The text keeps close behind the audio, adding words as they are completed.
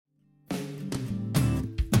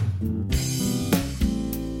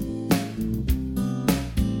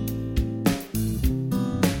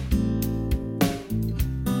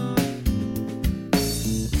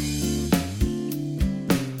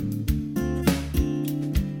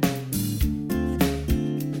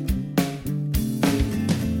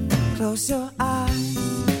Close your eyes,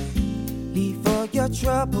 leave all your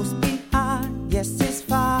troubles behind. Yes, it's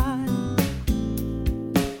fine.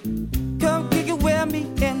 Come kick it with me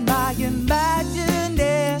in my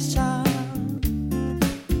imagination.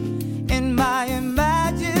 In my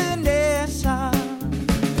imagination.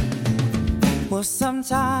 Well,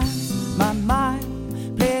 sometimes my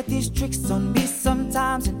mind plays these tricks on me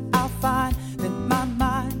sometimes, and I'll find that my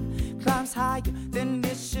mind climbs higher than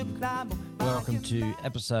it should climb. Welcome to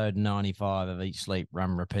episode 95 of Eat, Sleep,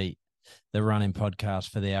 Run, Repeat, the running podcast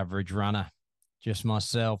for the average runner. Just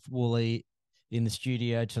myself, Woolley, in the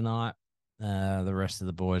studio tonight. The rest of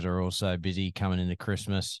the boys are also busy coming into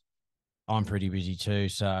Christmas. I'm pretty busy too,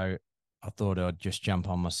 so I thought I'd just jump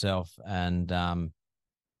on myself and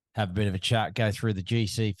have a bit of a chat, go through the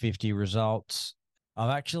GC50 results. I've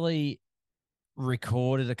actually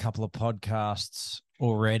recorded a couple of podcasts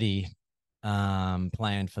already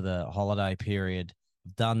planned for the holiday period.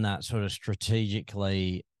 I've done that sort of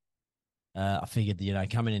strategically. I figured,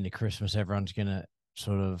 coming into Christmas, everyone's going to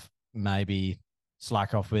sort of maybe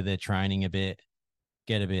slack off with their training a bit,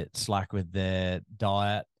 get a bit slack with their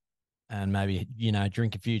diet, and maybe,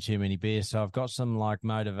 drink a few too many beers. So I've got some like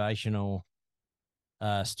motivational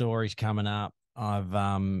stories coming up. I've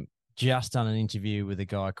just done an interview with a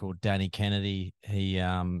guy called Danny Kennedy. He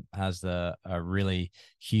has a really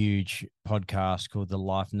huge podcast called the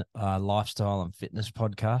Lifestyle and Fitness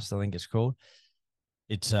Podcast, I think it's called.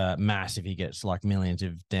 It's massive. He gets like millions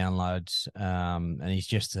of downloads, and he's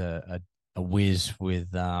just a whiz with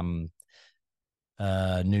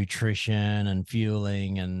nutrition and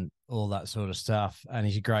fueling and all that sort of stuff. And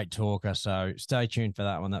he's a great talker. So stay tuned for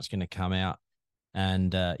that one. That's going to come out.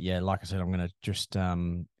 And like I said, I'm going to just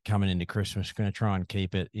coming into Christmas, going to try and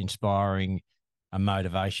keep it inspiring and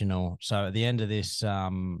motivational. So at the end of this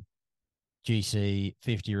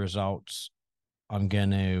GC50 results, I'm going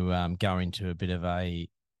to go into a bit of a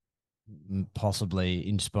possibly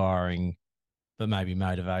inspiring, but maybe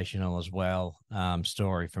motivational as well,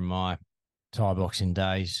 story from my Thai boxing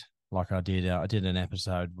days. Like I did an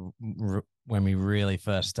episode when we really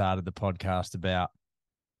first started the podcast about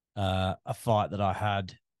a fight that I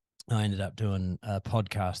had. I ended up doing a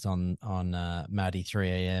podcast on Maddie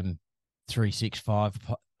 3am 365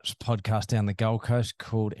 podcast down the Gold Coast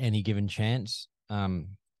called Any Given Chance.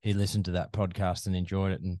 He listened to that podcast and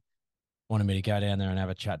enjoyed it and wanted me to go down there and have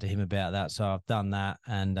a chat to him about that. So I've done that,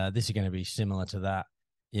 and this is going to be similar to that.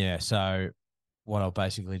 Yeah, so what I'll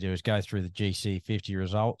basically do is go through the GC50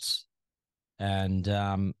 results, and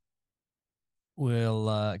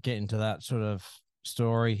we'll get into that sort of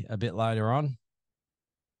story a bit later on.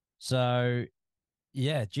 So,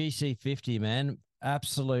 yeah, GC50, man,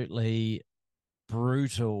 absolutely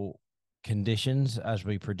brutal conditions as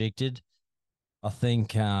we predicted. I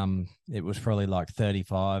think it was probably like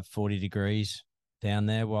 35, 40 degrees down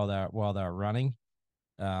there while they were running.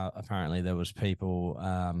 Apparently there was people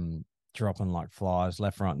dropping like flies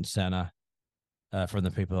left, right, and center from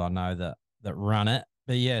the people I know that run it.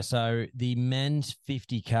 But yeah, so the men's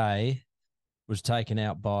 50K was taken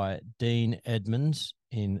out by Dean Edmonds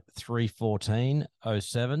in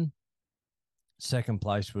 3:14.07. Second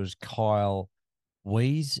place was Kyle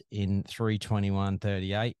Wees in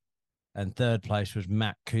 3:21.38. And third place was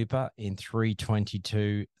Matt Cooper in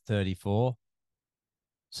 3:22.34.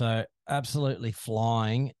 So absolutely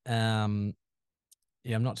flying. I'm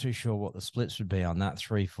not too sure what the splits would be on that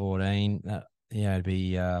 3:14. It'd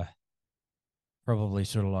be probably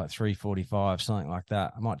sort of like 3:45, something like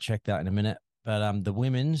that. I might check that in a minute. But the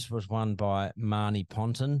women's was won by Marnie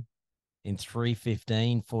Ponton in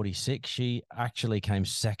 3:15.46. She actually came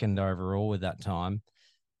second overall with that time.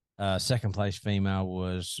 Second place female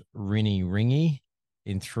was Rinny Ringy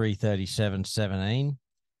in 3:37.17.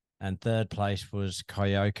 And third place was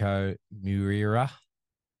Kyoko Murira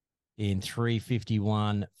in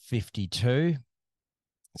 3:51.52.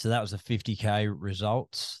 So that was the 50K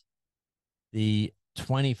results. The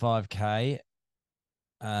 25K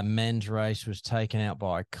men's race was taken out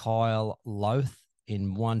by Kyle Loth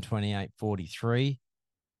in 1:28.43.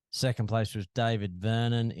 Second place was David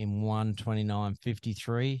Vernon in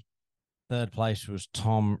 1:29.53. Third place was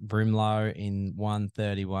Tom Brimlow in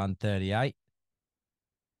 1:31.38.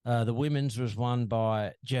 The women's was won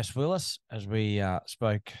by Jess Willis, as we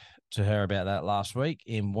spoke to her about that last week,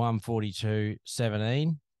 in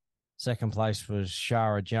 1:42.17. Second place was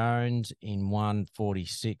Shara Jones in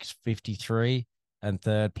 1:46.53. And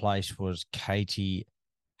third place was Katie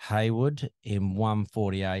Haywood in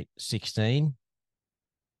 1:48.16.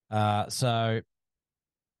 The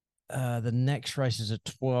next race is a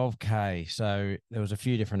 12K. So there was a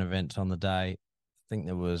few different events on the day. I think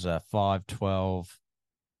there was a 5:12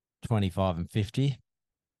 25 and 50.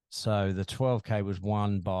 So the 12K was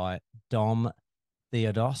won by Dom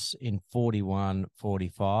Theodos in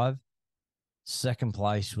 41.45. Second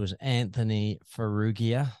place was Anthony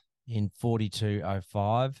Ferrugia in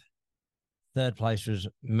 42.05. Third place was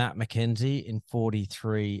Matt McKenzie in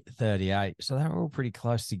 43.38. So they were all pretty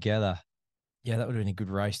close together. Yeah, that would have been a good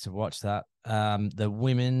race to watch that. The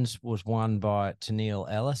women's was won by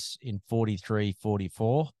Tennille Ellis in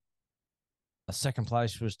 43.44. Second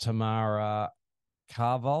place was Tamara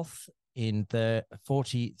Carvolth in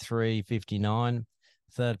 43.59.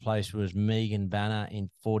 Third place was Megan Banner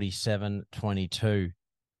in 47.22.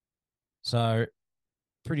 So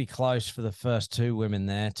pretty close for the first two women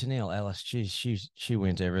there. Tennille Ellis, she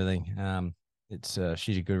wins everything.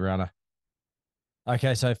 She's a good runner.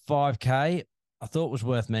 Okay, so 5K, I thought was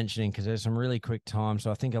worth mentioning because there's some really quick times.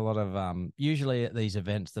 So I think a lot of usually at these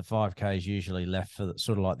events, the 5K is usually left for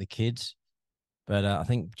sort of like the kids. But I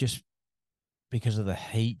think just because of the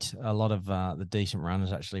heat, a lot of the decent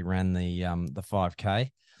runners actually ran the 5K.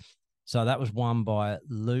 So that was won by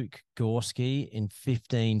Luke Gorski in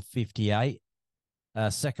 15.58.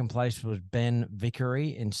 Second place was Ben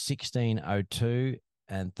Vickery in 16.02.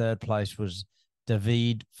 And third place was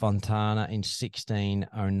David Fontana in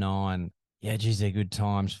 16.09. Yeah, geez, they're good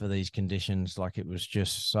times for these conditions. Like, it was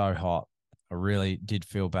just so hot. I really did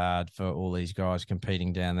feel bad for all these guys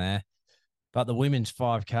competing down there. But the women's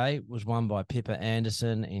 5K was won by Pippa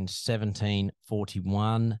Anderson in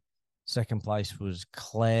 17.41. Second place was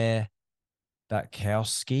Claire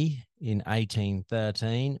Batkowski in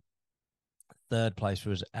 18.13. Third place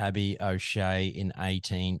was Abby O'Shea in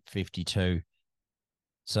 18.52.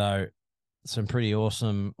 So some pretty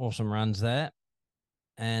awesome runs there.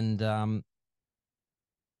 And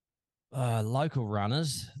local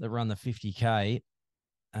runners that run the 50K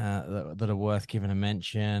that are worth giving a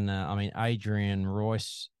mention. Adrian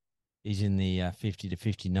Royce is in the 50 to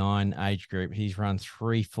 59 age group. He's run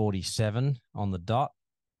 3:47 on the dot.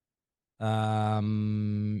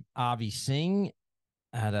 RV Singh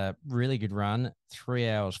had a really good run, 3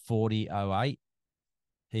 hours 40.08.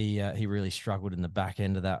 He really struggled in the back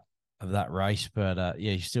end of that race, but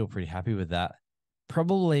he's still pretty happy with that.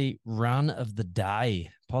 Probably run of the day,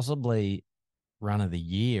 possibly run of the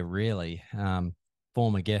year, really.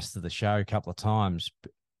 Former guest of the show a couple of times,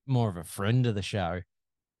 more of a friend of the show.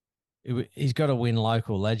 He's got to win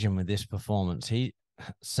local legend with this performance.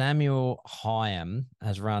 Samuel Hyam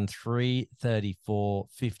has run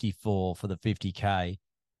 3:34.54 for the 50K.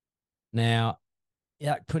 Now,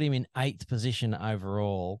 that put him in 8th position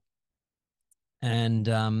overall. And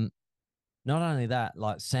not only that,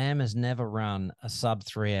 like, Sam has never run a sub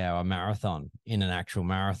 3 hour marathon in an actual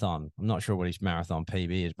marathon. I'm not sure what his marathon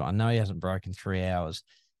PB is, but I know he hasn't broken 3 hours.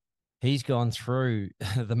 He's gone through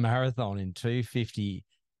the marathon in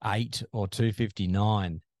 2:58 or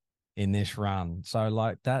 2:59 in this run. So,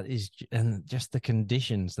 like, that is, and just the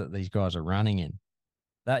conditions that these guys are running in,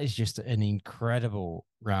 that is just an incredible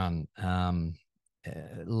run.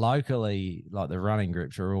 Locally, like, the running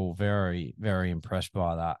groups are all very, very impressed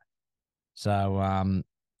by that. So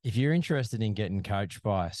if you're interested in getting coached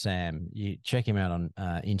by Sam, you check him out on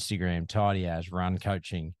Instagram, Tidy As Run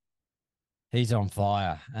Coaching. He's on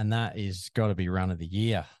fire, and that is got to be run of the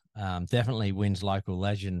year. Definitely wins local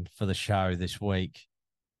legend for the show this week.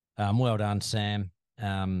 Well done, Sam.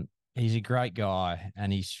 He's a great guy,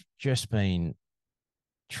 and he's just been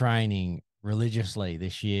training religiously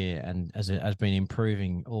this year and has been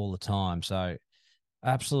improving all the time. So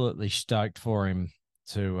absolutely stoked for him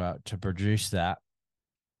to produce that.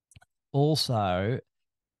 Also,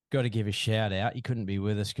 got to give a shout out. He couldn't be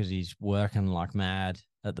with us because he's working like mad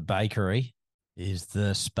at the bakery. Is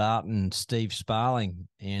the Spartan Steve Sparling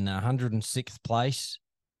in 106th place,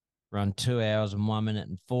 run 2 hours and 1 minute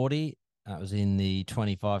and 40. That was in the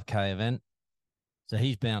 25K event. So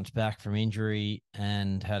he's bounced back from injury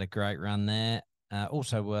and had a great run there.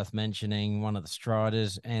 Also worth mentioning, one of the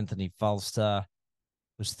striders, Anthony Falster,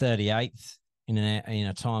 was 38th in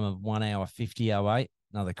a time of 1 hour 50.08.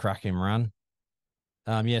 Another cracking run.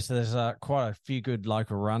 So there's quite a few good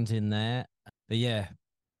local runs in there. But yeah,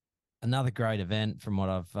 another great event from what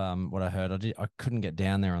I heard. I couldn't get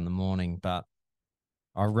down there in the morning, but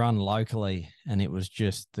I run locally, and it was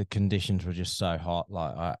just, the conditions were just so hot.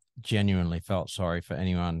 Like, I genuinely felt sorry for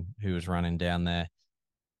anyone who was running down there.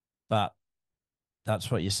 But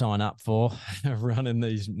that's what you sign up for, running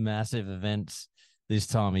these massive events this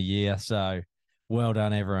time of year. So well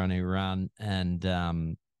done, everyone who run. And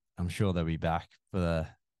I'm sure they'll be back for the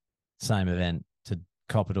same event to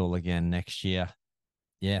cop it all again next year.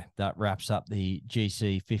 Yeah, that wraps up the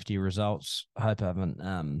GC50 results. I hope I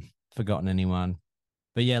haven't forgotten anyone.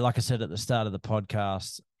 But yeah, like I said at the start of the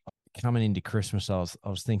podcast, coming into Christmas, I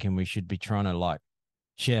was thinking we should be trying to like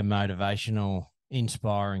share motivational,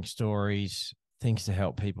 inspiring stories, things to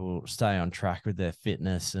help people stay on track with their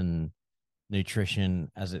fitness and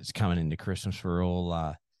nutrition as it's coming into Christmas. We're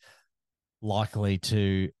all likely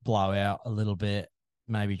to blow out a little bit,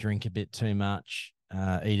 maybe drink a bit too much,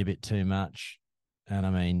 eat a bit too much. And I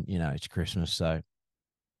mean, it's Christmas, so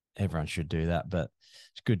everyone should do that. But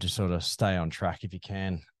it's good to sort of stay on track if you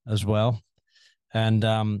can as well. And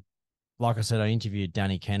like I said, I interviewed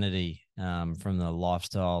Danny Kennedy from the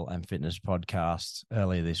Lifestyle and Fitness podcast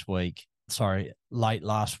earlier this week. Sorry, late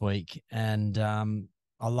last week. And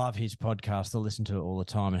I love his podcast. I listen to it all the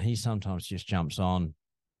time. And he sometimes just jumps on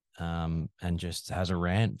and just has a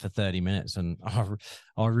rant for 30 minutes. And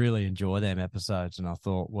I really enjoy them episodes. And I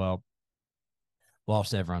thought, well,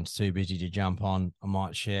 whilst everyone's too busy to jump on, I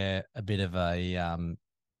might share a bit of a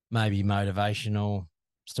maybe motivational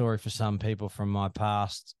story for some people from my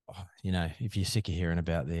past. If you're sick of hearing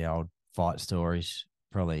about the old fight stories,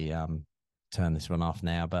 probably turn this one off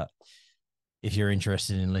now. But if you're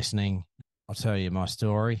interested in listening, I'll tell you my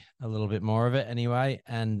story, a little bit more of it anyway.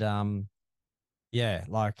 And yeah,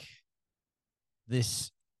 like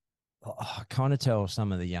this, I kind of tell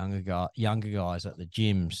some of the younger guys at the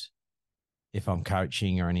gyms, if I'm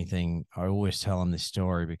coaching or anything, I always tell them this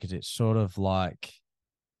story because it's sort of like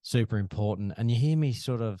super important. And you hear me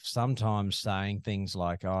sort of sometimes saying things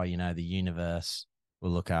like, oh, the universe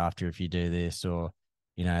will look after if you do this, or,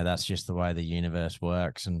 that's just the way the universe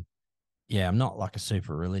works. And yeah, I'm not like a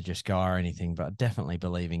super religious guy or anything, but I definitely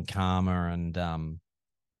believe in karma. And,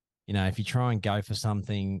 if you try and go for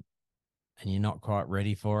something and you're not quite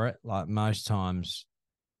ready for it, like most times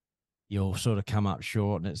you'll sort of come up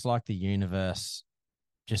short, and it's like the universe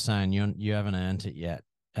just saying you haven't earned it yet.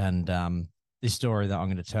 And this story that I'm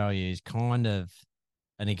going to tell you is kind of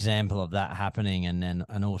an example of that happening,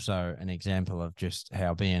 and also an example of just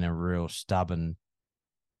how being a real stubborn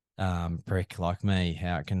prick like me,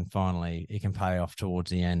 how it can pay off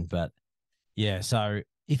towards the end. But yeah, so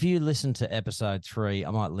if you listen to episode 3,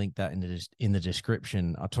 I might link that in the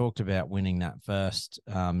description. I talked about winning that first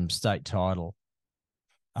state title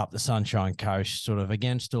up the Sunshine Coast, sort of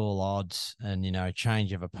against all odds, and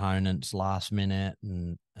change of opponents last minute,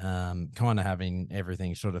 and kind of having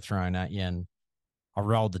everything sort of thrown at you. And I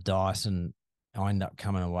rolled the dice, and I ended up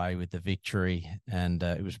coming away with the victory. And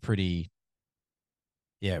it was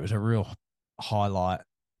it was a real highlight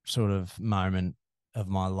sort of moment of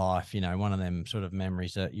my life. One of them sort of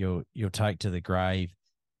memories that you'll take to the grave.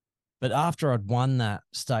 But after I'd won that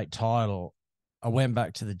state title, I went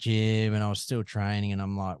back to the gym and I was still training, and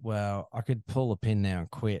I'm like, well, I could pull a pin now and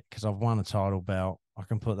quit because I've won a title belt. I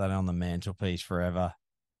can put that on the mantelpiece forever.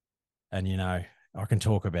 And, I can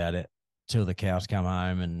talk about it till the cows come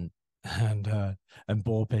home and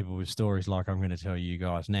bore people with stories like I'm going to tell you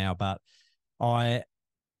guys now. But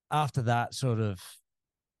after that, sort of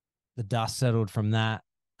the dust settled from that,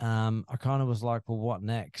 I kind of was like, well, what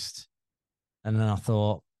next? And then I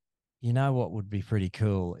thought, what would be pretty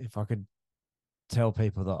cool if I could tell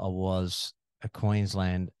people that I was a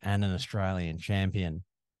Queensland and an Australian champion.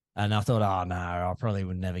 And I thought, oh no, I probably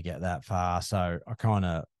would never get that far. So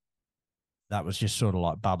that was just sort of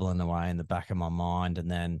like bubbling away in the back of my mind.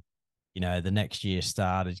 And then, the next year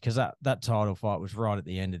started, because that title fight was right at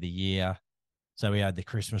the end of the year. So we had the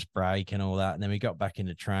Christmas break and all that. And then we got back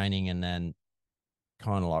into training, and then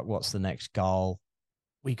kind of like, what's the next goal?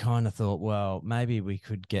 We kind of thought, well, maybe we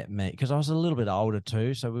could get me, because I was a little bit older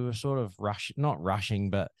too. So we were sort of not rushing,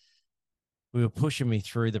 but we were pushing me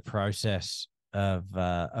through the process of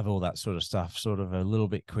all that sort of stuff, sort of a little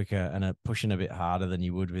bit quicker and pushing a bit harder than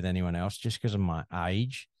you would with anyone else, just because of my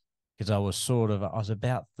age. Because I was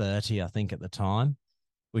about 30, I think, at the time,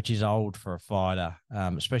 which is old for a fighter,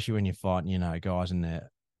 especially when you're fighting, guys in their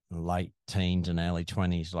late teens and early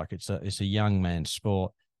 20s. Like it's a young man's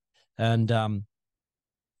sport. And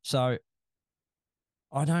so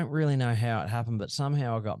I don't really know how it happened, but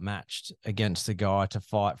somehow I got matched against the guy to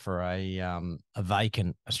fight for a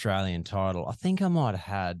vacant Australian title. I think I might have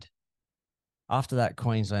had, after that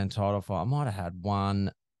Queensland title fight, I might have had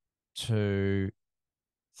 1, 2,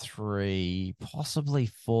 3, possibly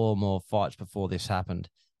 4 more fights before this happened.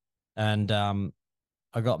 And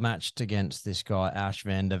I got matched against this guy, Ash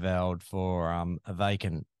van der Velde, for a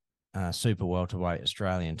vacant super welterweight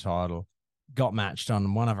Australian title. Got matched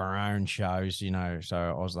on one of our own shows, so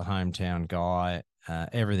I was the hometown guy.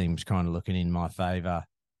 Everything was kind of looking in my favor.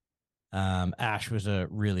 Ash was a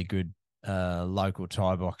really good local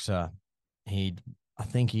Thai boxer. He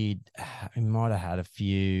might have had a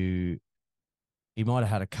few he might have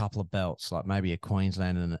had a couple of belts, like maybe a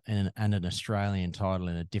Queensland and an Australian title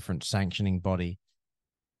in a different sanctioning body.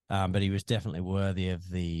 But he was definitely worthy of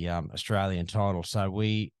the Australian title. So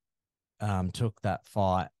we took that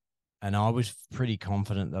fight, and I was pretty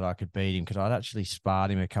confident that I could beat him because I'd actually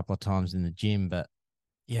sparred him a couple of times in the gym. But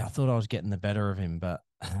yeah, I thought I was getting the better of him. But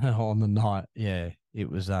on the night, yeah, it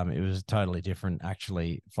was totally different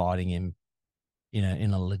actually fighting him,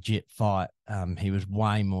 in a legit fight. He was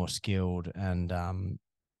way more skilled and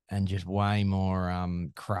just way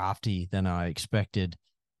more crafty than I expected.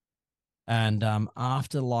 And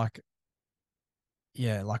after like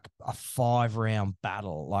a 5 round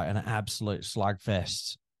battle, like an absolute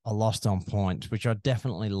slugfest, I lost on points, which I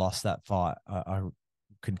definitely lost that fight. I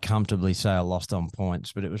could comfortably say I lost on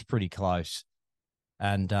points, but it was pretty close.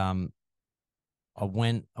 And I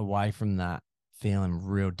went away from that feeling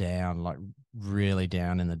real down, like really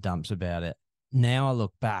down in the dumps about it. Now I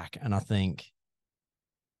look back and I think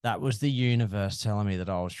that was the universe telling me that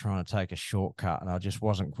I was trying to take a shortcut and I just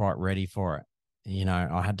wasn't quite ready for it.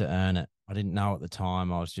 I had to earn it. I didn't know at the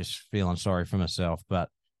time. I was just feeling sorry for myself. But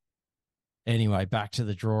anyway, back to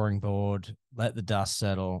the drawing board, let the dust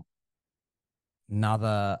settle.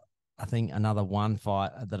 I think another one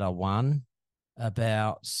fight that I won.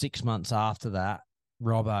 About 6 months after that,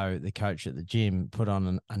 Robbo, the coach at the gym, put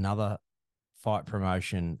on another fight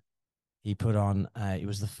promotion. He put on, it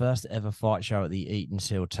was the first ever fight show at the Eaton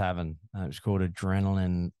Seal Tavern. It was called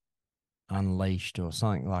Adrenaline Unleashed or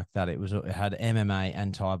something like that. It had MMA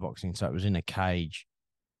and Thai boxing, so it was in a cage.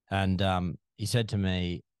 And he said to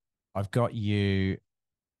me, "I've got you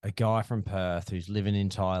a guy from Perth who's living in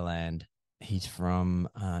Thailand. He's from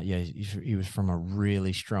he was from a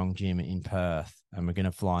really strong gym in Perth, and we're going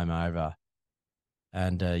to fly him over,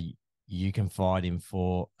 and you can fight him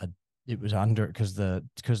for a." It was under because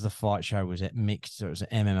the fight show was at mixed, so it was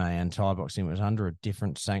MMA and Thai boxing. It was under a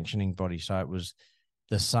different sanctioning body, so it was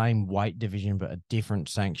the same weight division but a different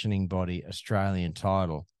sanctioning body, Australian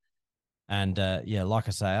title. And like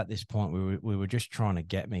I say, at this point we were just trying to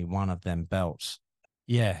get me one of them belts.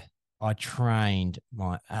 Yeah, I trained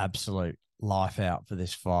my absolute life out for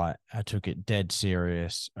this fight. I took it dead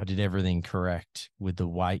serious. I did everything correct with the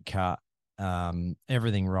weight cut,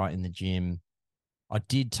 everything right in the gym. I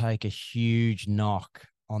did take a huge knock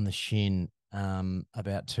on the shin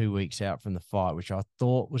about 2 weeks out from the fight, which I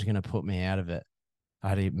thought was going to put me out of it. I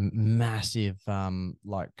had a massive,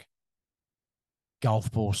 like golf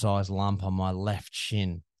ball size lump on my left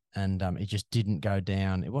shin, and it just didn't go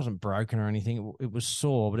down. It wasn't broken or anything. It was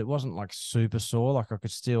sore, but it wasn't like super sore. Like I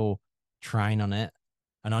could still train on it.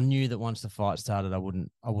 And I knew that once the fight started, I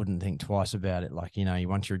wouldn't think twice about it. Like,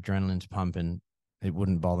 once your adrenaline's pumping, it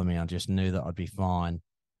wouldn't bother me. I just knew that I'd be fine.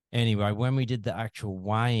 Anyway, when we did the actual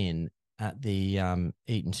weigh-in at the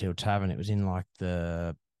Eaton Seal Tavern, it was in like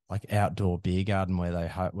the outdoor beer garden where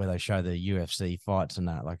they show the UFC fights and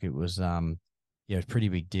that. Like it was it was a pretty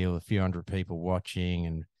big deal. A few hundred people watching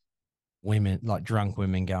and women, like drunk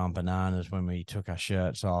women, going bananas when we took our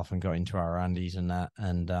shirts off and got into our undies and that.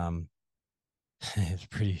 And it's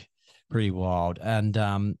pretty wild.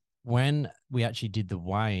 And when we actually did the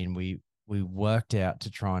weigh-in, we worked out to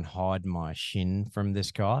try and hide my shin from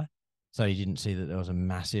this guy, so he didn't see that there was a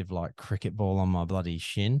massive like cricket ball on my bloody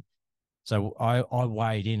shin. So I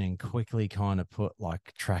weighed in and quickly kind of put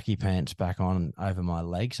like tracky pants back on over my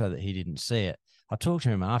leg so that he didn't see it. I talked to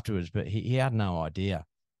him afterwards, but he had no idea.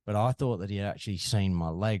 But I thought that he had actually seen my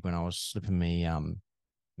leg when I was slipping me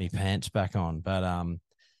pants back on. But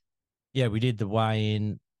yeah, we did the weigh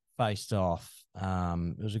in, faced off.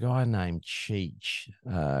 There was a guy named Cheech,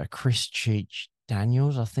 Chris Cheech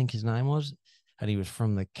Daniels, I think his name was. And he was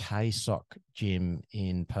from the KSOC gym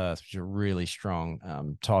in Perth, which is a really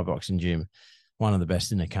strong Thai boxing gym, one of the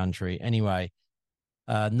best in the country. Anyway,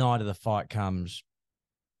 night of the fight comes.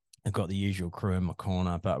 I've got the usual crew in my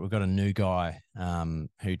corner, but we've got a new guy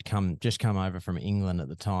who'd just come over from England at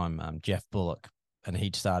the time, Jeff Bullock, and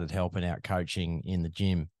he'd started helping out coaching in the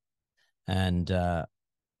gym. And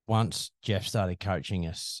once Jeff started coaching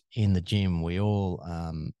us in the gym, we all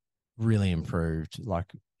really improved.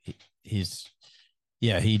 Like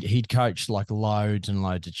he'd coached like loads and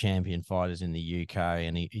loads of champion fighters in the UK,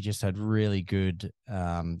 and he just had really good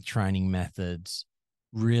training methods,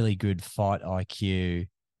 really good fight IQ.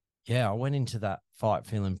 Yeah, I went into that fight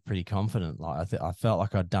feeling pretty confident. Like I felt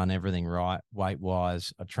like I'd done everything right weight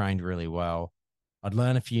wise. I trained really well. I'd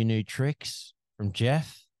learned a few new tricks from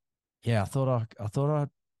Jeff. Yeah, I thought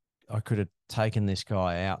I could have taken this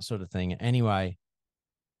guy out, sort of thing. Anyway,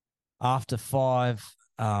 after five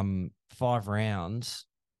rounds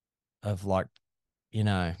of like,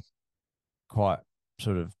 quite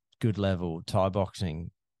sort of good level Thai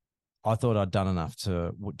boxing, I thought I'd done enough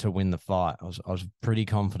to win the fight. I was pretty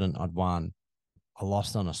confident I'd won. I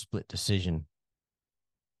lost on a split decision.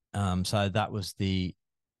 So that was the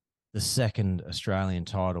second Australian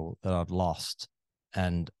title that I'd lost,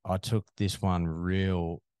 and I took this one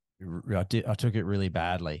I took it really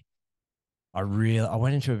badly. I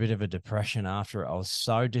went into a bit of a depression after it. I was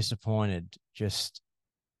so disappointed. Just,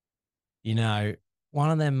 one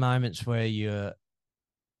of them moments where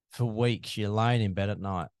for weeks, you're laying in bed at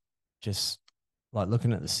night, just like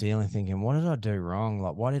looking at the ceiling, thinking, what did I do wrong?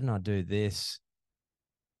 Like, why didn't I do this?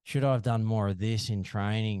 Should I have done more of this in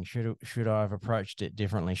training? Should I have approached it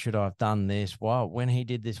differently? Should I have done this? Why, when he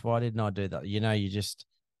did this, why didn't I do that?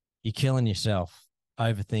 You're killing yourself,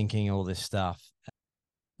 overthinking all this stuff.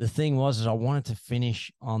 The thing was, I wanted to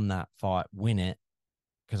finish on that fight, win it,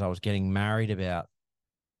 because I was getting married about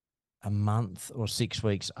a month or 6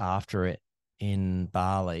 weeks after it in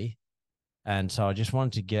Bali. And so I just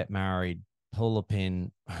wanted to get married, pull a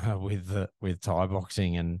pin with Thai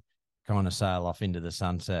boxing and kind of sail off into the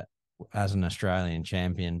sunset as an Australian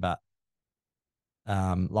champion. But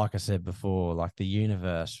like I said before, like the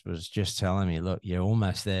universe was just telling me, look, you're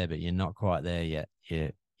almost there, but you're not quite there yet.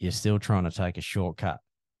 You're still trying to take a shortcut.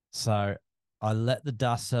 So I let the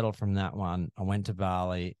dust settle from that one. I went to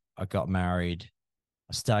Bali. I got married.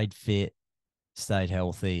 I stayed fit, stayed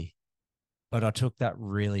healthy, but I took that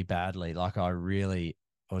really badly. Like I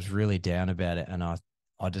was really down about it. And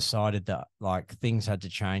I decided that like things had to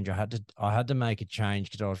change. I had to make a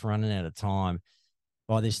change because I was running out of time.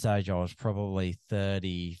 By this stage, I was probably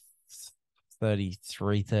 30,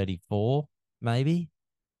 33, 34, maybe.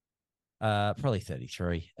 Probably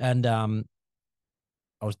 33. And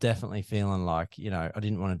I was definitely feeling like, I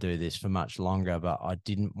didn't want to do this for much longer, but I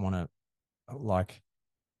didn't want to, like,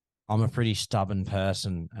 I'm a pretty stubborn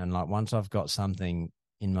person. And like, once I've got something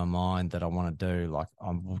in my mind that I want to do, like,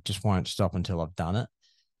 I just won't stop until I've done it.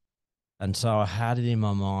 And so I had it in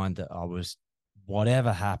my mind that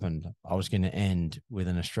whatever happened, I was going to end with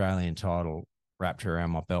an Australian title wrapped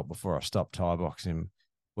around my belt before I stopped Thai boxing,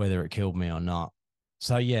 whether it killed me or not.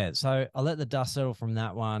 So, yeah, so I let the dust settle from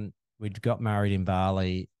that one. We'd got married in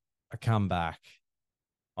Bali. I come back.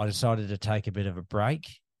 I decided to take a bit of a break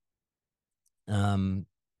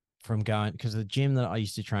from going, because the gym that I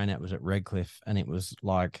used to train at was at Redcliffe, and it was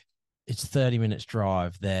like, it's 30 minutes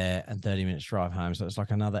drive there and 30 minutes drive home. So it's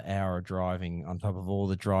like another hour of driving on top of all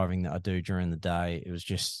the driving that I do during the day. It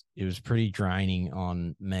was pretty draining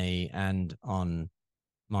on me and on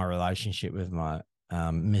my relationship with my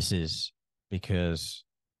missus, because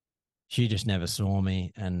she just never saw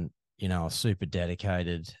me. And, I was super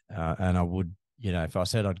dedicated. And I would, if I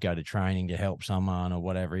said I'd go to training to help someone or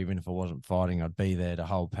whatever, even if I wasn't fighting, I'd be there to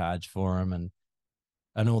hold pads for them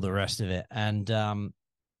and all the rest of it. And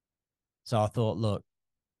so I thought, look,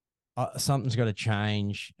 something's got to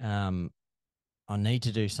change. I need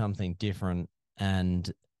to do something different.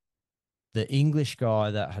 And the English guy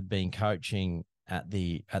that had been coaching at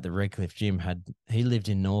the Redcliffe gym he lived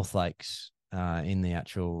in North Lakes, in the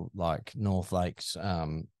actual like North Lakes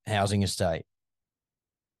housing estate.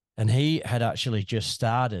 And he had actually just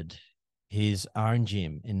started his own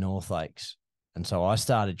gym in North Lakes. And so I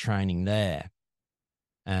started training there.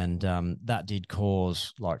 And that did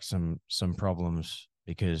cause like some problems,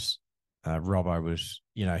 because Robbo was,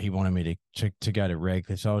 he wanted me to go to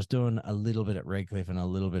Redcliffe. So I was doing a little bit at Redcliffe and a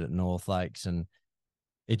little bit at North Lakes. And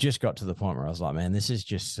it just got to the point where I was like, man, this is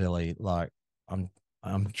just silly. Like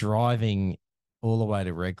I'm driving all the way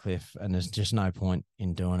to Redcliffe, and there's just no point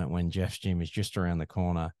in doing it when Jeff's gym is just around the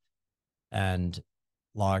corner. And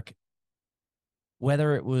like,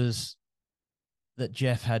 whether it was that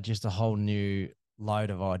Jeff had just a whole new load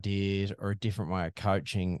of ideas or a different way of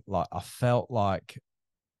coaching, like I felt like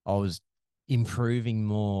I was improving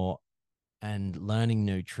more and learning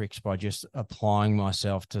new tricks by just applying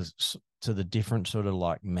myself to the different sort of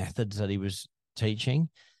like methods that he was teaching.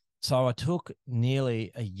 So I took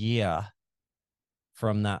nearly a year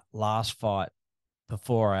from that last fight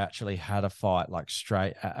before I actually had a fight like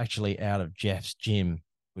straight actually out of Jeff's gym,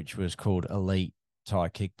 which was called Elite Thai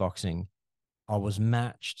Kickboxing. I was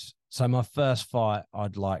matched. So my first fight,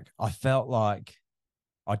 I felt like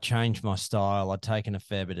I'd changed my style. I'd taken a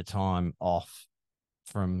fair bit of time off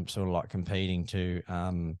from sort of like competing to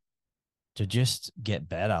just get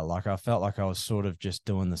better. Like I felt like I was sort of just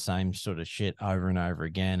doing the same sort of shit over and over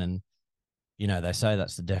again. And, they say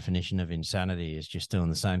that's the definition of insanity, is just doing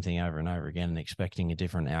the same thing over and over again and expecting a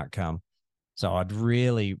different outcome. So I'd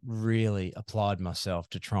really, really applied myself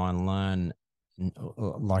to try and learn,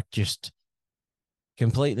 like just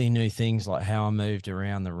completely new things, like how I moved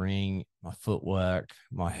around the ring, my footwork,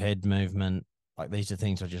 my head movement. Like these are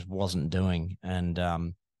things I just wasn't doing. And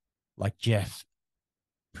like Jeff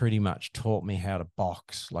pretty much taught me how to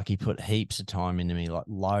box. Like he put heaps of time into me, like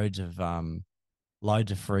loads of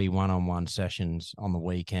free one-on-one sessions on the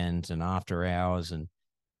weekends and after hours. And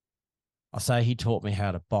I say he taught me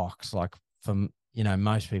how to box. Like from,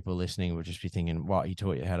 most people listening would just be thinking, what, he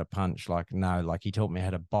taught you how to punch? Like, no, like he taught me how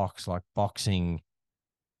to box. Like boxing,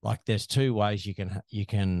 like there's two ways you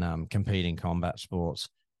can compete in combat sports.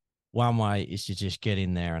 One way is to just get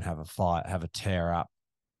in there and have a fight, have a tear up.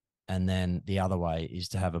 And then the other way is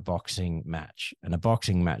to have a boxing match. And a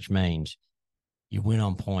boxing match means you win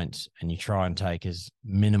on points and you try and take as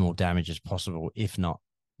minimal damage as possible, if not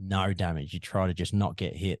no damage. You try to just not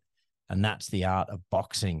get hit. And that's the art of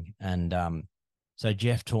boxing. And so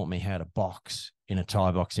Jeff taught me how to box in a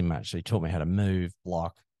Thai boxing match. So he taught me how to move,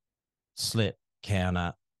 block, slip,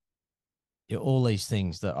 counter, all these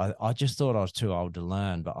things that I just thought I was too old to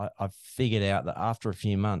learn. But I figured out that after a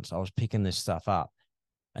few months, I was picking this stuff up.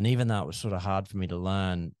 And even though it was sort of hard for me to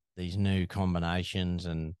learn these new combinations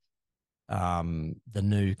and the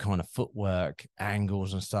new kind of footwork,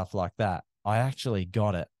 angles and stuff like that, I actually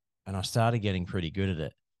got it and I started getting pretty good at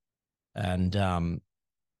it. And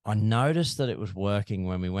I noticed that it was working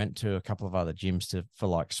when we went to a couple of other gyms for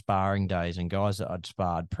like sparring days, and guys that I'd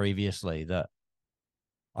sparred previously that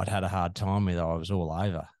I'd had a hard time with, I was all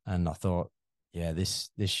over. And I thought, yeah, this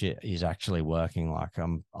shit is actually working. Like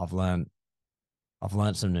I've learned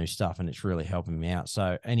some new stuff and it's really helping me out.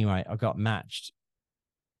 So anyway, I got matched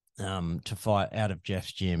to fight out of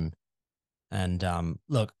Jeff's gym. And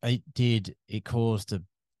look, it caused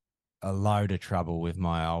a load of trouble with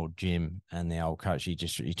my old gym and the old coach. He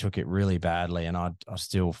took it really badly. And I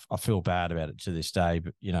feel bad about it to this day,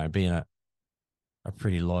 but being a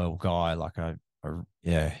pretty loyal guy, like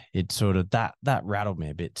it sort of that rattled me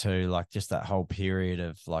a bit too. Like just that whole period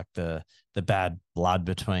of like the bad blood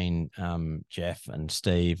between Jeff and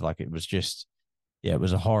Steve. Like it was just, it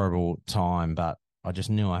was a horrible time, but I just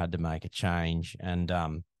knew I had to make a change. And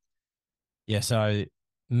so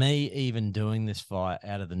me even doing this fight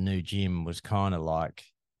out of the new gym was kind of like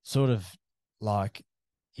sort of like,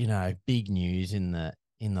 big news in the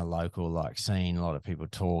local like scene, a lot of people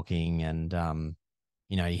talking and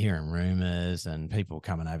you're hearing rumors and people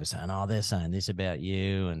coming over saying, oh, they're saying this about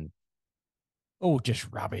you, and all just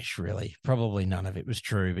rubbish, really. Probably none of it was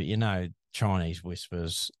true, but Chinese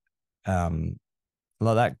whispers,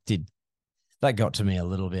 like that got to me a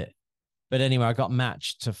little bit. But anyway, I got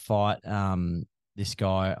matched to fight this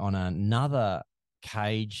guy on another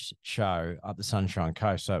caged show up the Sunshine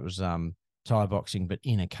Coast. So it was Thai boxing, but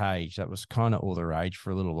in a cage. That was kind of all the rage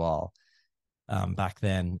for a little while back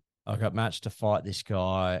then. I got matched to fight this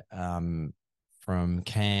guy from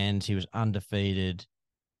Cairns. He was undefeated,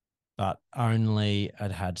 but only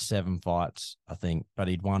had 7 fights, I think. But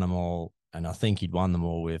he'd won them all, and I think he'd won them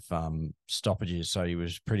all with stoppages. So he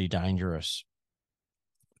was pretty dangerous.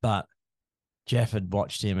 But Jeff had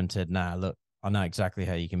watched him and said, "Nah, look, I know exactly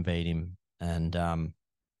how you can beat him." And I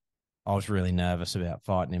was really nervous about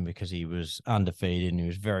fighting him because he was undefeated and he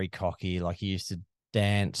was very cocky. Like he used to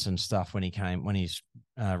dance and stuff when his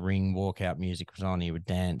ring walkout music was on. He would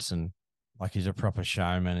dance and like he's a proper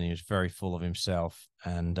showman, and he was very full of himself.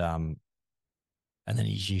 And then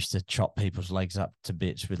he used to chop people's legs up to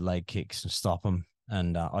bits with leg kicks and stop them.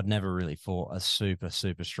 And I'd never really fought a super,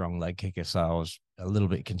 super strong leg kicker, so I was a little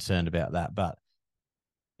bit concerned about that. But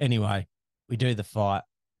anyway, we do the fight.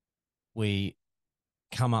 We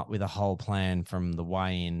come up with a whole plan from the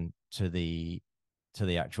weigh-in to the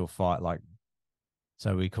actual fight. Like,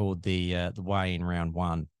 so we called the weigh-in round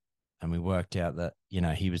 1, and we worked out that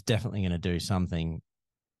he was definitely going to do something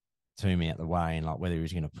to me at the weigh-in, like whether he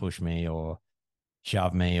was going to push me or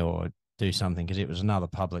shove me or do something, because it was another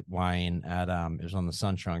public weigh-in at it was on the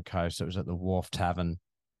Sunshine Coast. It was at the Wharf Tavern,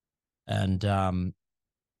 and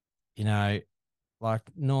like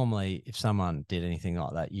normally if someone did anything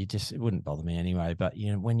like that, it wouldn't bother me anyway. But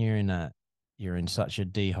when you're in such a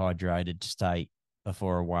dehydrated state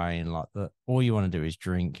before a weigh-in, like all you want to do is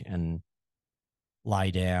drink and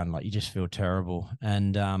lay down, like you just feel terrible.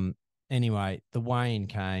 And anyway, the weigh-in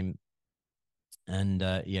came. And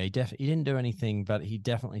he didn't do anything, but he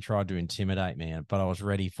definitely tried to intimidate me. But I was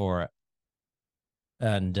ready for it.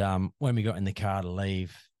 And when we got in the car to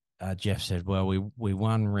leave, Jeff said, "Well, we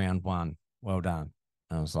won round 1. Well done."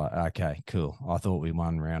 And I was like, "Okay, cool." I thought we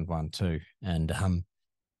won round 1 too. And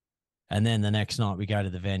then the next night we go to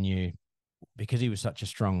the venue, because he was such a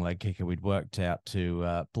strong leg kicker. We'd worked out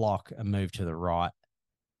to block and move to the right.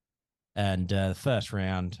 And the first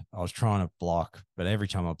round, I was trying to block, but every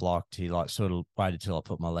time I blocked, he like sort of waited till I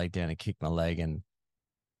put my leg down and kicked my leg. And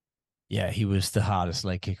yeah, he was the hardest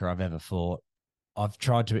leg kicker I've ever fought. I've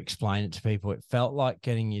tried to explain it to people. It felt like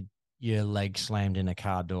getting your leg slammed in a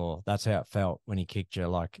car door. That's how it felt when he kicked you.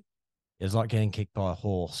 Like it was like getting kicked by a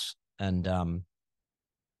horse. And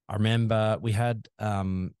I remember we had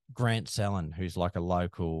Grant Sellen, who's like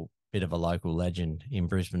a bit of a local legend in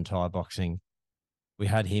Brisbane Thai boxing. We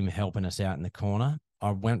had him helping us out in the corner. I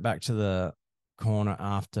went back to the corner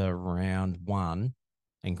after round 1,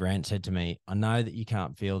 and Grant said to me, I know that you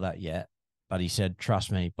can't feel that yet, but he said,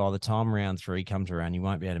 trust me, by the time round 3 comes around, you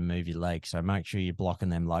won't be able to move your legs. So make sure you're blocking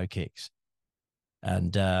them low kicks.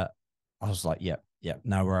 And I was like, yep,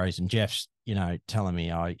 no worries. And Jeff's, telling me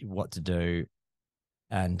what to do.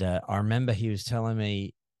 And I remember he was telling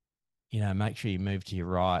me, make sure you move to your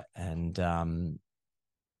right and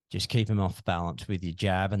just keep him off balance with your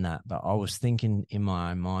jab and that. But I was thinking in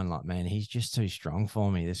my own mind, like, man, he's just too strong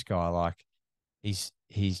for me. This guy, like, he's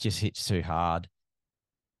just hits too hard.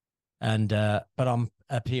 And but I'm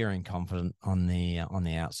appearing confident on the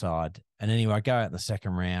outside. And anyway, I go out in the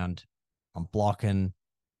second round. I'm blocking.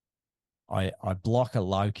 I block a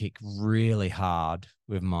low kick really hard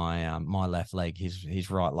with my my left leg,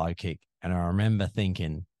 his right low kick, and I remember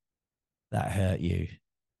thinking, that hurt you.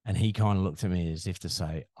 And he kind of looked at me as if to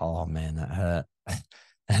say, oh, man, that hurt.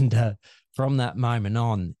 And from that moment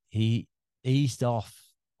on, he eased off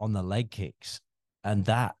on the leg kicks. And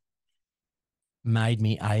that made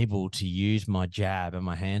me able to use my jab and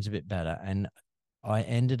my hands a bit better. And I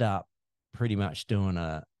ended up pretty much doing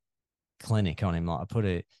a clinic on him.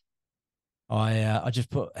 Like I just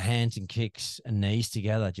put hands and kicks and knees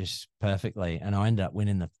together just perfectly. And I ended up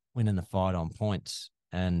winning the fight on points.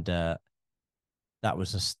 And that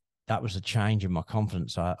was a change in my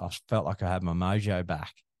confidence. I felt like I had my mojo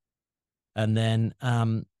back. And then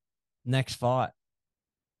next fight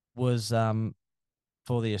was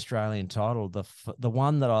for the Australian title. The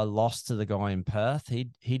one that I lost to the guy in Perth,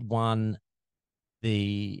 he'd won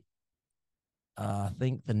the I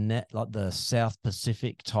think the South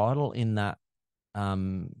Pacific title in that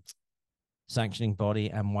sanctioning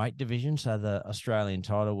body and weight division. So the Australian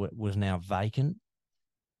title was now vacant.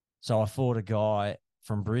 So I fought a guy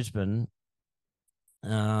from Brisbane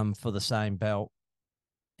for the same belt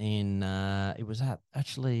in it was at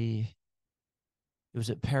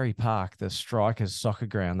Perry Park, the Strikers soccer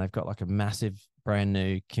ground. They've got like a massive brand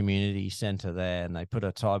new community centre there, and they put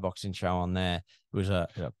a Thai boxing show on there. It was a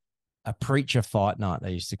preacher fight night,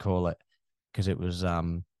 they used to call it, because it was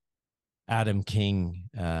Adam King,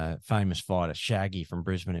 famous fighter, Shaggy from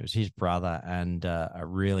Brisbane. It was his brother, and a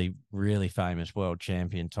really, really famous world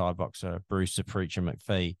champion Thai boxer, Bruce the Preacher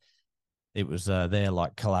McPhee. It was their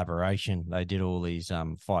like collaboration. They did all these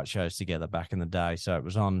fight shows together back in the day. So it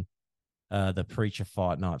was on the Preacher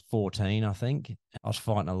Fight Night 14, I think. I was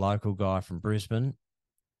fighting a local guy from Brisbane.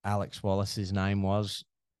 Alex Wallace, his name was.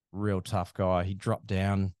 Real tough guy. He dropped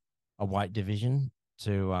down a weight division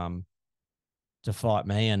to fight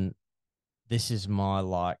me, and this is my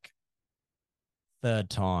like third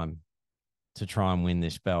time to try and win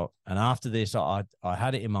this belt. And after this, I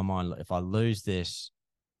had it in my mind, if I lose this,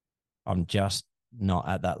 I'm just not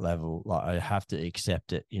at that level. Like, I have to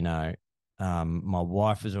accept it, my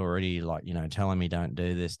wife is already like, telling me, don't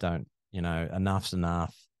do this, don't, enough's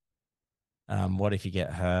enough. What if you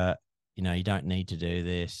get hurt? You don't need to do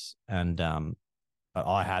this. And but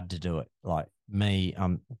I had to do it. Like me,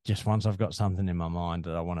 just once I've got something in my mind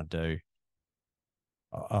that I want to do,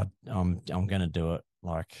 I'm going to do it,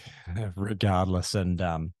 like regardless. And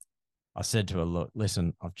I said to her, look,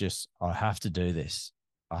 listen, I have to do this.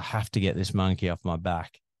 I have to get this monkey off my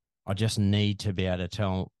back. I just need to be able to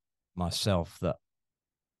tell myself that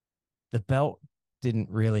the belt didn't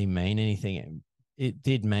really mean anything. It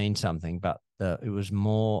did mean something, but it was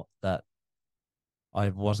more that I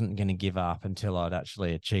wasn't going to give up until I'd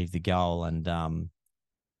actually achieved the goal. And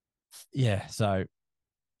so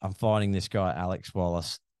I'm fighting this guy, Alex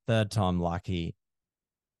Wallace, third time lucky.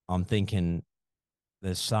 I'm thinking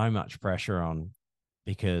there's so much pressure on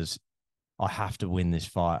because I have to win this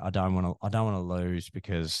fight. I don't want to lose,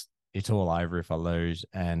 because it's all over if I lose,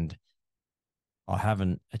 and I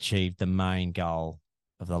haven't achieved the main goal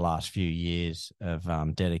of the last few years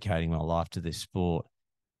of dedicating my life to this sport.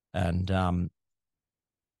 And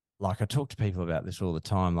like I talk to people about this all the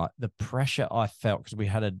time, like the pressure I felt, because we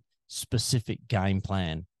had a specific game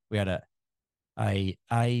plan. We had a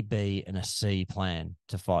B, and a C plan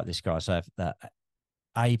to fight this guy. So if that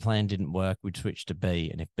A plan didn't work, we'd switch to B.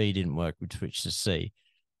 And if B didn't work, we'd switch to C.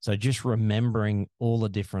 So just remembering all the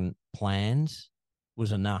different plans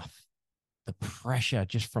was enough. the pressure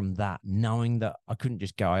just from that, knowing that I couldn't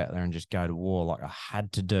just go out there and just go to war. Like, I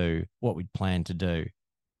had to do what we'd planned to do.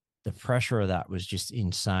 The pressure of that was just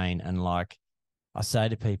insane. And like I say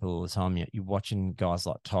to people all the time, you're watching guys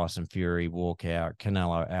like Tyson Fury walk out,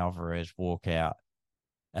 Canelo Alvarez walk out,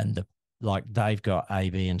 and they've got A,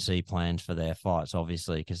 B, and C plans for their fights,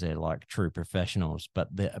 obviously, because they're like true professionals.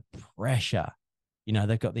 But the pressure,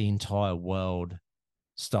 they've got the entire world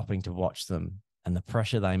stopping to watch them, and the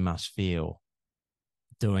pressure they must feel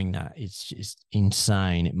doing that, it's just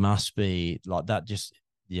insane. It must be like that.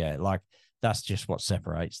 That's just what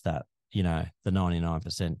separates that, the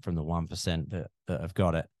 99% from the 1% that have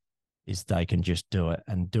got it, is they can just do it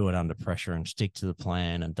and do it under pressure and stick to the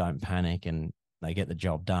plan and don't panic, and they get the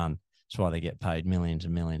job done. That's why they get paid millions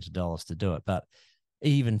and millions of dollars to do it. But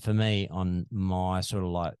even for me, on my sort of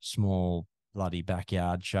like small bloody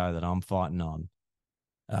backyard show that I'm fighting on,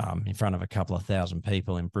 in front of a couple of thousand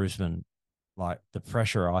people in Brisbane, like the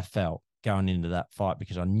pressure I felt going into that fight,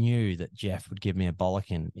 because I knew that Jeff would give me a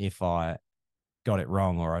bollocking if I got it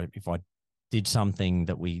wrong, or if I did something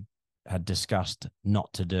that we had discussed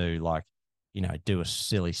not to do, like, do a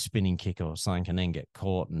silly spinning kick or something and then get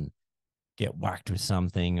caught and get whacked with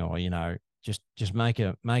something, or, just make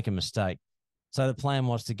a mistake. So the plan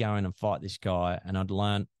was to go in and fight this guy. And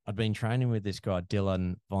I'd been training with this guy,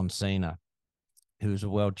 Dylan Von Cena, who was a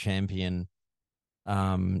world champion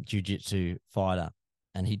jiu-jitsu fighter.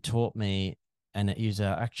 And he taught me, and he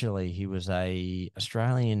was a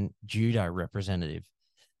Australian judo representative.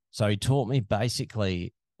 So he taught me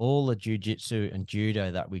basically all the jiu-jitsu and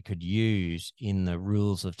judo that we could use in the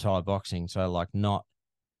rules of Thai boxing. So like, not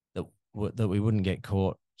that we wouldn't get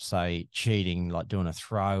caught, say, cheating, like doing a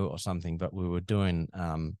throw or something, but we were doing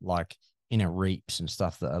like inner reaps and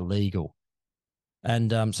stuff that are legal.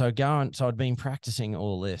 And so I'd been practicing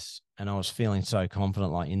all this, and I was feeling so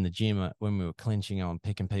confident, like in the gym when we were clinching, I'm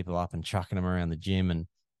picking people up and chucking them around the gym, and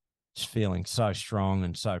just feeling so strong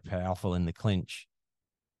and so powerful in the clinch.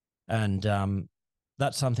 And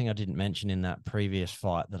that's something I didn't mention in that previous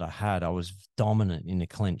fight that I had. I was dominant in the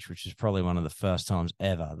clinch, which is probably one of the first times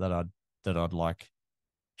ever that I'd like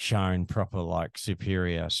shown proper like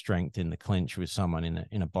superior strength in the clinch with someone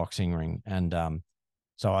in a boxing ring. And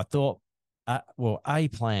so I thought, a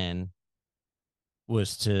plan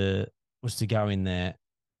was to go in there,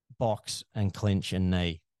 box and clinch and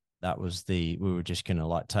knee. That was we were just going to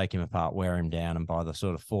like take him apart, wear him down, and by the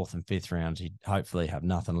sort of 4th and 5th rounds, he'd hopefully have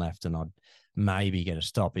nothing left, and I'd maybe get a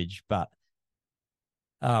stoppage. But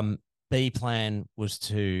B plan was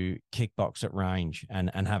to kickbox at range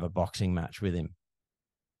and have a boxing match with him.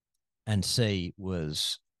 And C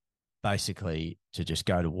was basically to just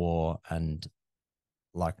go to war and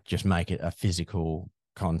like just make it a physical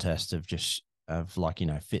contest of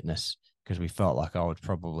fitness, because we felt like I was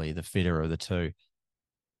probably the fitter of the two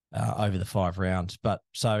over the 5 rounds. But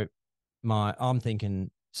so I'm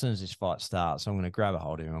thinking, as soon as this fight starts, I'm going to grab a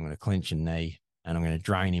hold of him, I'm going to clinch and knee, and I'm going to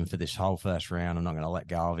drain him for this whole first round. I'm not going to let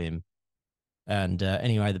go of him. And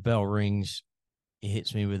anyway, the bell rings. He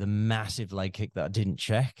hits me with a massive leg kick that I didn't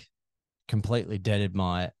check, completely deaded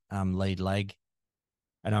my lead leg.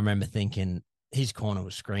 And I remember thinking, his corner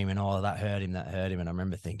was screaming, oh, that hurt him. And I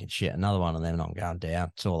remember thinking, shit, another one of them and I'm going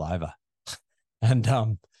down. It's all over. And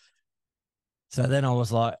so then I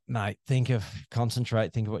was like, mate,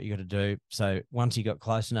 concentrate, think of what you got to do. So once he got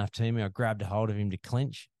close enough to me, I grabbed a hold of him to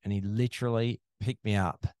clinch, and he literally picked me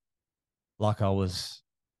up like I was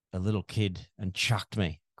a little kid and chucked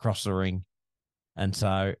me across the ring. And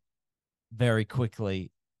so very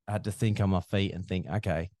quickly I had to think on my feet and think,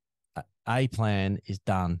 okay, A plan is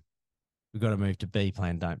done. We've got to move to B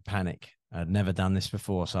plan. Don't panic. I'd never done this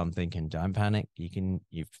before. So I'm thinking, don't panic.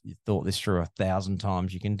 You've thought this through 1,000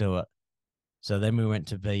 times. You can do it. So then we went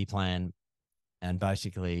to B plan and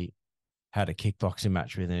basically had a kickboxing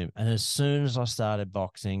match with him. And as soon as I started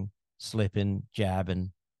boxing, slipping,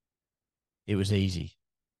 jabbing, it was easy.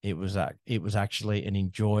 It was actually an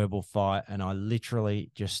enjoyable fight. And I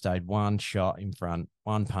literally just stayed one shot in front,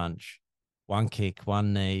 one punch, one kick,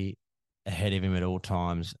 one knee ahead of him at all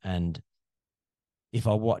times. And if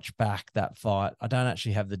I watch back that fight, I don't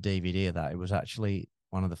actually have the DVD of that. It was actually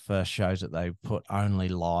one of the first shows that they put only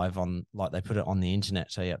live on, like they put it on the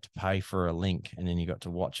internet. So you have to pay for a link and then you got to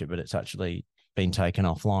watch it, but it's actually been taken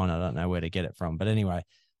offline. I don't know where to get it from. But anyway,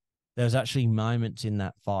 there was actually moments in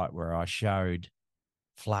that fight where I showed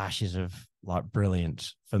flashes of like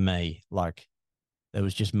brilliance for me. Like there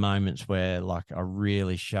was just moments where like I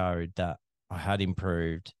really showed that I had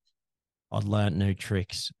improved. I'd learned new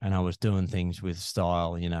tricks and I was doing things with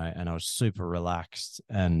style, and I was super relaxed.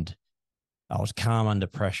 And I was calm under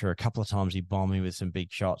pressure. A couple of times he bombed me with some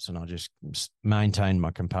big shots, and I just maintained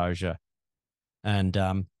my composure and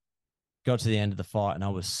got to the end of the fight, and I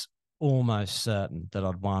was almost certain that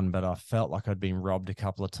I'd won, but I felt like I'd been robbed a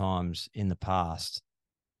couple of times in the past.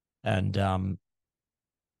 And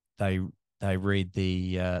they read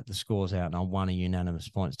the scores out, and I won a unanimous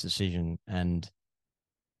points decision. And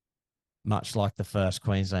much like the first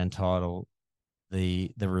Queensland title,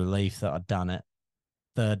 the relief that I'd done it,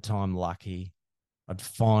 third time lucky, I'd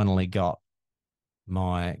finally got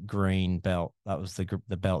my green belt. That was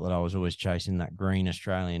the belt that I was always chasing, that green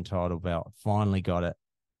Australian title belt. Finally got it.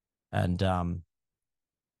 And I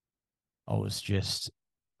was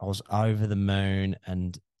over the moon.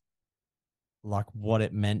 And like what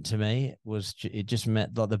it meant to me was, it just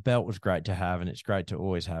meant like the belt was great to have, and it's great to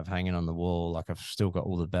always have hanging on the wall. Like I've still got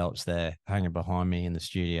all the belts there hanging behind me in the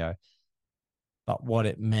studio. But what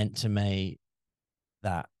it meant to me,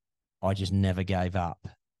 that I just never gave up.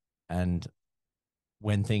 And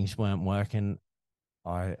when things weren't working,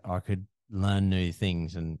 I could learn new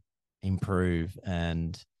things and improve,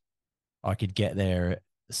 and I could get there.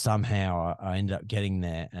 Somehow I ended up getting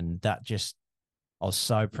there. And that just, I was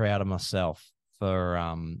so proud of myself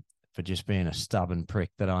for just being a stubborn prick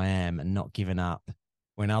that I am, and not giving up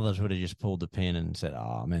when others would have just pulled the pin and said,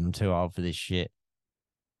 "Oh man, I'm too old for this shit."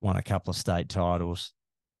 Won a couple of state titles.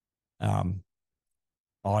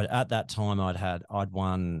 At that time I'd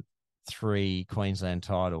won 3 Queensland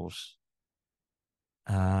titles.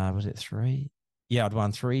 Was it 3? Yeah, I'd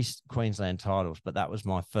won 3 Queensland titles, but that was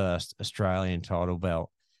my first Australian title belt.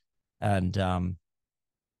 And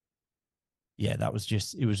yeah,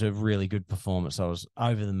 it was a really good performance. I was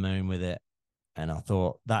over the moon with it, and I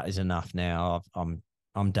thought, that is enough now. I'm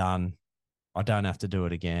done. I don't have to do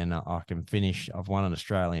it again. I can finish. I've won an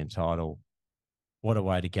Australian title. What a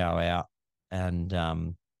way to go out. And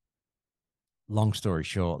long story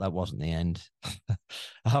short, that wasn't the end.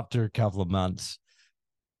 After a couple of months,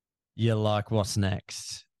 you're like, what's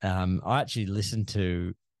next? I actually listened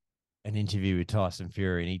to an interview with Tyson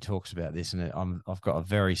Fury, and he talks about this, and I've got a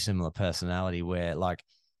very similar personality where, like,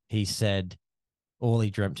 he said all he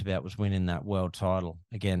dreamt about was winning that world title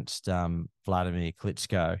against Vladimir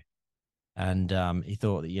Klitschko. And he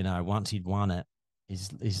thought that, once he'd won it,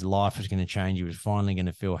 his life was going to change. He was finally going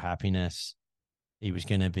to feel happiness. He was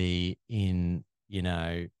going to be in, he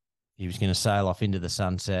was going to sail off into the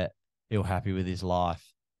sunset, feel happy with his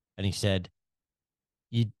life. And he said,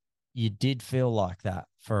 you did feel like that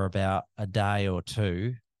for about a day or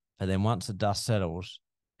two, but then once the dust settles,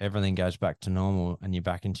 everything goes back to normal, and you're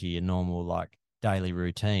back into your normal, like, daily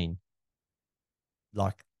routine.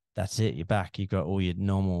 Like, that's it. You're back. You've got all your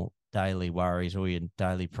normal daily worries, all your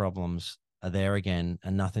daily problems are there again,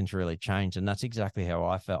 and nothing's really changed. And that's exactly how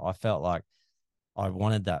I felt. I felt like I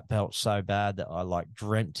wanted that belt so bad that I, like,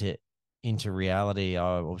 dreamt it into reality.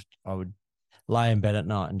 I would lay in bed at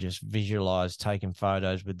night and just visualize taking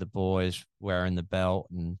photos with the boys wearing the belt.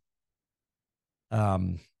 And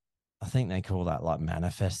I think they call that, like,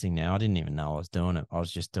 manifesting now. I didn't even know I was doing it. I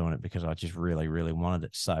was just doing it because I just really, really wanted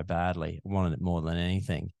it so badly. I wanted it more than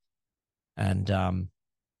anything. And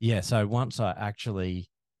yeah, so once I actually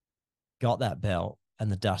got that belt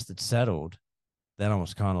and the dust had settled, then I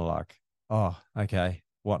was kind of like, oh, okay,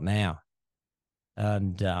 what now?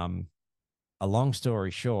 And a long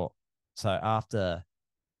story short, so after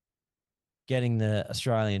getting the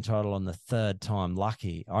Australian title on the third time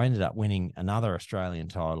lucky, I ended up winning another Australian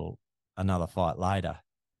title another fight later.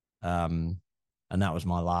 And that was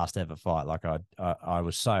my last ever fight. Like, I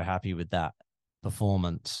was so happy with that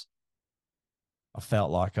performance. I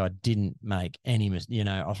felt like I didn't make any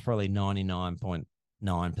I was probably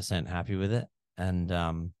 99.9% happy with it. And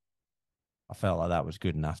I felt like that was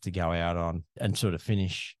good enough to go out on and sort of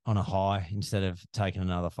finish on a high, instead of taking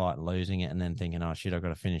another fight and losing it and then thinking, oh shit, I've got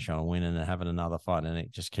to finish on a win, and then having another fight, and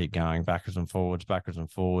it just keep going backwards and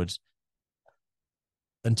forwards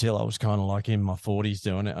until I was kind of like in my 40s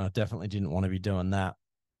doing it. And I definitely didn't want to be doing that.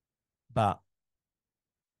 But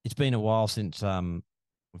it's been a while since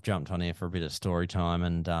we've jumped on here for a bit of story time,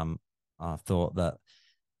 and I thought that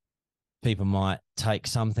people might take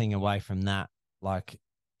something away from that. Like,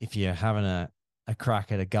 if you're having a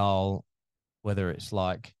crack at a goal, whether it's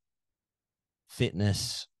like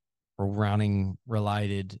fitness or running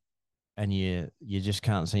related, and you just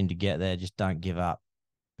can't seem to get there, just don't give up.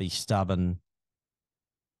 Be stubborn.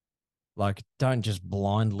 Like, don't just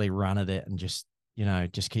blindly run at it and just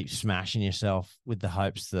keep smashing yourself with the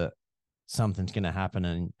hopes that something's going to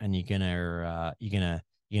happen and you're gonna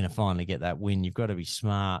finally get that win. You've got to be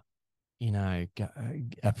smart,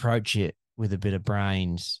 approach it with a bit of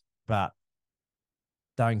brains, but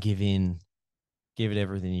don't give in. give it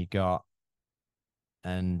everything you got,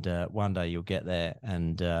 and one day you'll get there.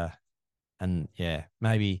 And yeah,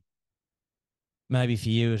 maybe for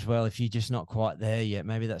you as well, if you're just not quite there yet,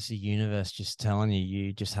 maybe that's the universe just telling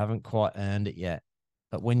you just haven't quite earned it yet.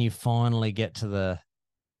 But when you finally get to the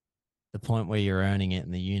point where you're earning it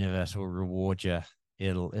and the universe will reward you,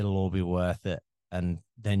 it'll all be worth it. And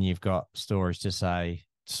then you've got stories to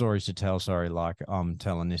tell. Sorry, like I'm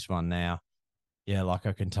telling this one now. Yeah, like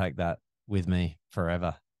I can take that with me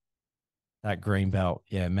forever. That green belt,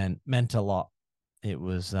 yeah, meant a lot. It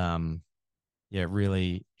was yeah,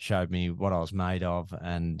 really showed me what I was made of,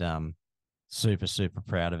 and super, super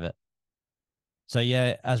proud of it. So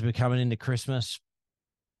yeah, as we're coming into Christmas,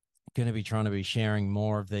 going to be trying to be sharing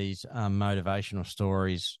more of these motivational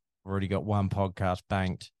stories. I've already got one podcast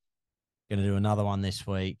banked. Going to do another one this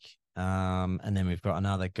week. And then we've got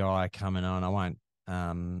another guy coming on. I won't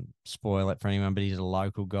spoil it for anyone, but he's a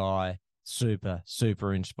local guy. Super,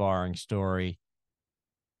 super inspiring story.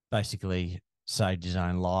 Basically saved his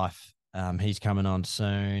own life. He's coming on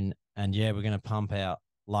soon. And yeah, we're going to pump out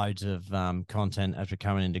loads of content as we're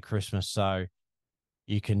coming into Christmas. So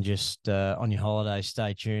you can just, on your holiday,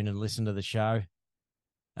 stay tuned and listen to the show.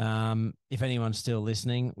 If anyone's still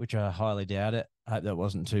listening, which I highly doubt it, I hope that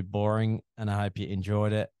wasn't too boring, and I hope you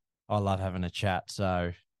enjoyed it. I love having a chat,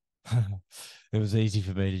 so it was easy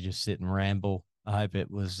for me to just sit and ramble. I hope it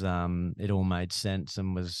was it all made sense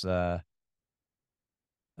and was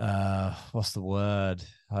what's the word?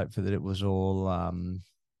 Hopefully that it was all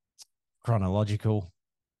chronological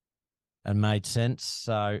and made sense.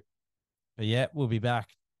 So, but yeah, we'll be back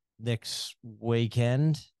next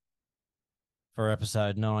weekend for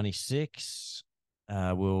episode 96.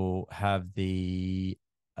 We'll have the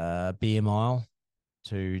beer mile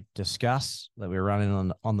to discuss that we're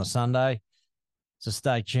running on the Sunday. So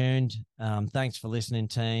stay tuned. Thanks for listening,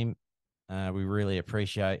 team. We really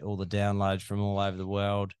appreciate all the downloads from all over the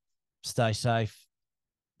world. Stay safe.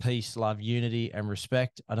 Peace, love, unity, and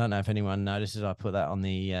respect. I don't know if anyone notices, I put that on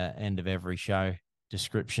the end of every show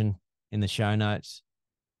description in the show notes.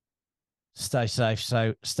 Stay safe,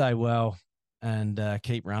 so stay well, and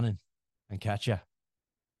keep running, and catch ya.